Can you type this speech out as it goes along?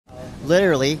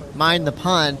literally, mind the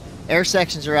pun, air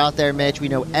sections are out there, Mitch. We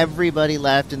know everybody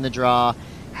left in the draw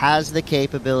has the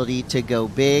capability to go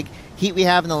big. Heat we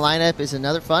have in the lineup is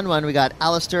another fun one. We got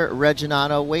Alister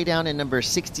Reginato way down in number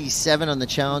 67 on the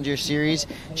Challenger Series.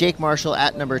 Jake Marshall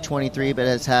at number 23, but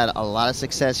has had a lot of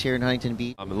success here in Huntington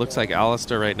Beach. It looks like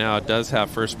Alister right now does have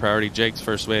first priority. Jake's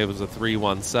first wave was a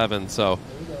 3.17, so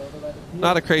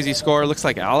not a crazy score. Looks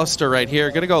like Alister right here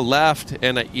going to go left,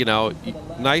 and you know,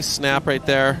 nice snap right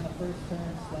there,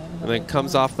 and then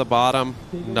comes off the bottom,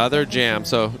 another jam.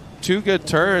 So 2 good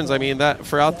turns. I mean, that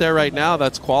for out there right now,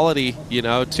 that's quality. You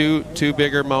know, two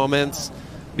bigger moments.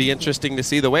 Be interesting to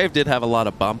see. The wave did have a lot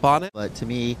of bump on it, but to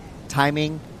me,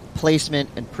 timing, placement,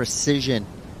 and precision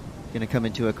going to come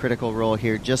into a critical role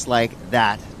here, just like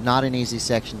that. Not an easy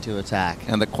section to attack.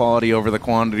 And the quality over the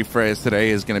quantity phrase today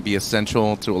is going to be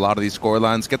essential to a lot of these score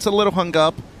lines. Gets a little hung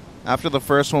up after the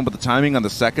first one, but the timing on the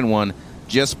second one,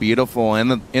 just beautiful.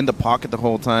 And in the pocket the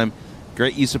whole time.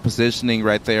 Great use of positioning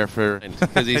right there for...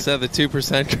 Because he said the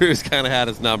 2% cruise kind of had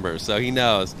his numbers, so he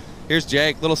knows. Here's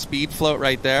Jake, little speed float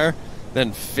right there.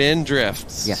 Then fin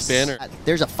drifts. Yes. Spinner.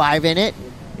 There's a 5 in it,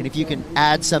 and if you can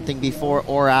add something before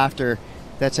or after,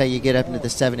 that's how you get up into the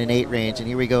 7 and 8 range. And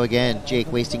here we go again.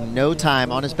 Jake wasting no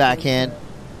time on his backhand.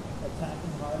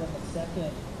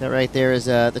 That right there is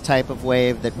the type of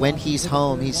wave that when he's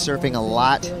home, he's surfing a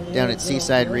lot down at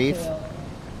Seaside Reef.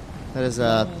 That is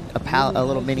a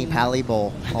little mini pally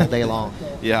bowl all day long.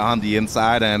 Yeah, on the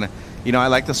inside. And, you know, I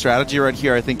like the strategy right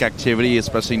here. I think activity,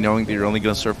 especially knowing that you're only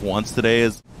going to surf once today,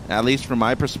 is, at least from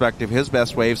my perspective, his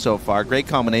best wave so far. Great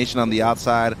combination on the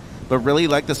outside, but really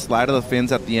like the slide of the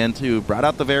fins at the end, too. Brought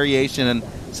out the variation and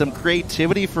some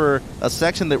creativity for a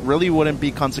section that really wouldn't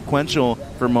be consequential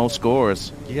for most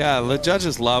scores. Yeah, the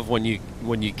judges love when you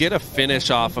get a finish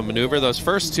off a maneuver. Those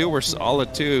first 2 were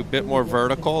solid too, a bit more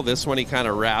vertical. This one he kind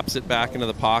of wraps it back into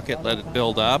the pocket, let it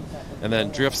build up, and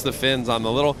then drifts the fins on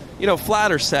the little, you know,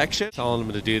 flatter section. Telling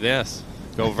him to do this.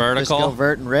 Go vertical. Just go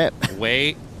vert and rip.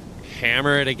 Wait,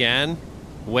 hammer it again.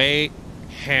 Wait,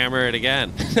 hammer it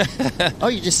again. Oh,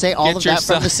 you just say all of that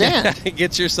from the sand.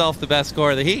 Get yourself the best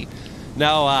score of the heat.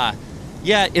 Now,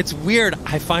 yeah, it's weird.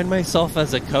 I find myself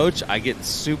as a coach, I get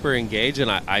super engaged,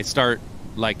 and I start,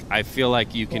 like, I feel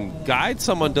like you can guide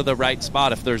someone to the right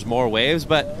spot if there's more waves,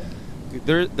 but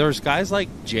there's guys like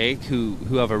Jake who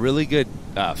have a really good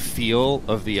feel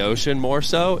of the ocean more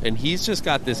so, and he's just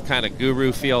got this kind of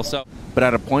guru feel. So, but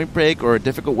at a point break or a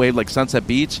difficult wave like Sunset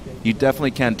Beach, you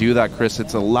definitely can't do that, Chris.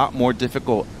 It's a lot more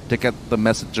difficult to get the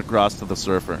message across to the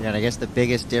surfer. Yeah, and I guess the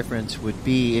biggest difference would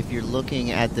be if you're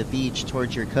looking at the beach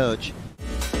towards your coach.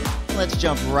 Let's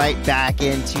jump right back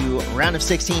into round of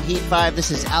 16, Heat 5. This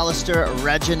is Alister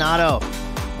Reginato,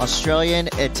 Australian,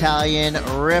 Italian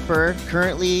ripper,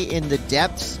 currently in the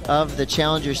depths of the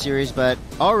Challenger Series, but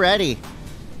already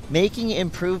making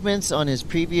improvements on his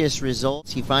previous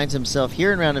results. He finds himself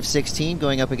here in round of 16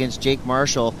 going up against Jake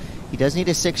Marshall. He does need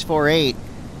a 6.48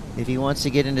 if he wants to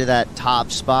get into that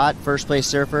top spot. First place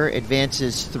surfer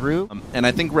advances through. And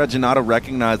I think Reginato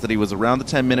recognized that he was around the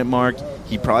 10-minute mark.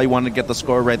 He probably wanted to get the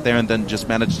score right there and then just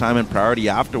manage time and priority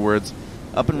afterwards.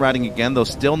 Up and riding again, though,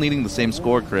 still needing the same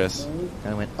score, Chris.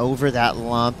 Kind of went over that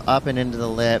lump, up and into the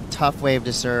lip. Tough wave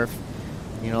to surf.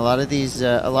 You know, a lot of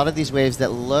these waves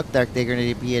that look like they're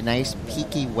going to be a nice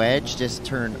peaky wedge just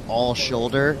turn all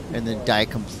shoulder and then die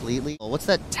completely. What's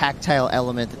that tactile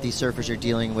element that these surfers are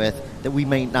dealing with that we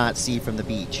might not see from the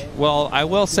beach? Well, I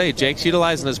will say Jake's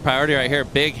utilizing his priority right here.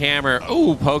 Big hammer.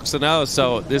 Ooh, pokes the nose.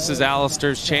 So this is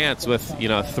Alister's chance with, you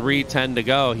know, 3:10 to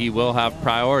go. He will have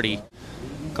priority.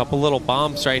 A couple little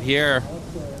bumps right here.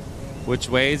 Which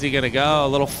way is he going to go? A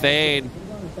little fade.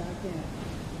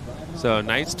 So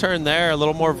nice turn there, a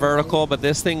little more vertical, but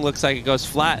this thing looks like it goes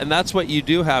flat. And that's what you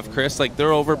do have, Chris. Like,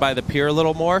 they're over by the pier a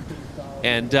little more.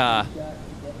 And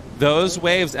those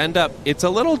waves end up, it's a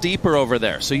little deeper over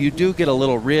there. So you do get a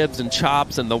little ribs and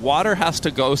chops, and the water has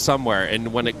to go somewhere.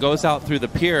 And when it goes out through the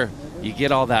pier, you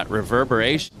get all that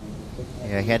reverberation.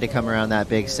 Yeah, he had to come around that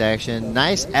big section.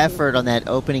 Nice effort on that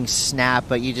opening snap,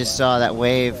 but you just saw that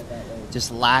wave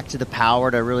just lacked the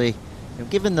power to really...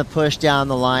 Given the push down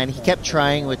the line, he kept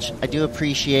trying, which I do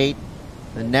appreciate.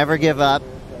 And never give up.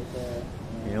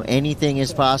 You know, anything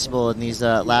is possible in these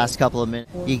last couple of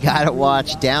minutes. You got to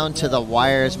watch down to the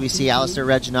wires. We see Alister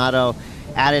Reginato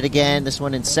at it again. This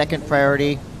one in second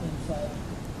priority.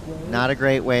 Not a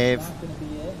great wave,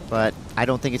 but I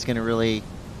don't think it's going to really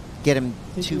get him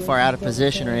too far out of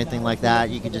position or anything like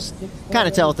that. You can just kind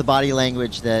of tell with the body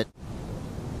language that.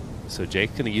 So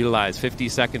Jake's going to utilize 50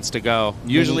 seconds to go.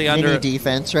 Usually under mini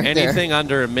defense right anything there.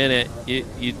 Under a minute,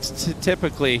 you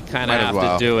typically kind of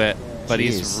have to do it. but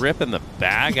he's ripping the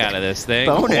bag out of this thing.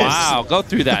 Bonus. Wow, go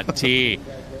through that tee.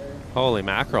 Holy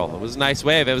mackerel. It was a nice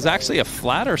wave. It was actually a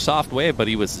flatter, soft wave, but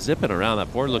he was zipping around.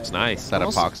 That board looks nice. That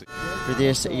epoxy. For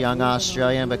this young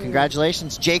Australian, but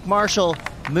congratulations. Jake Marshall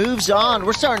moves on.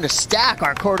 We're starting to stack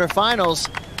our quarterfinals.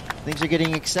 Things are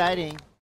getting exciting.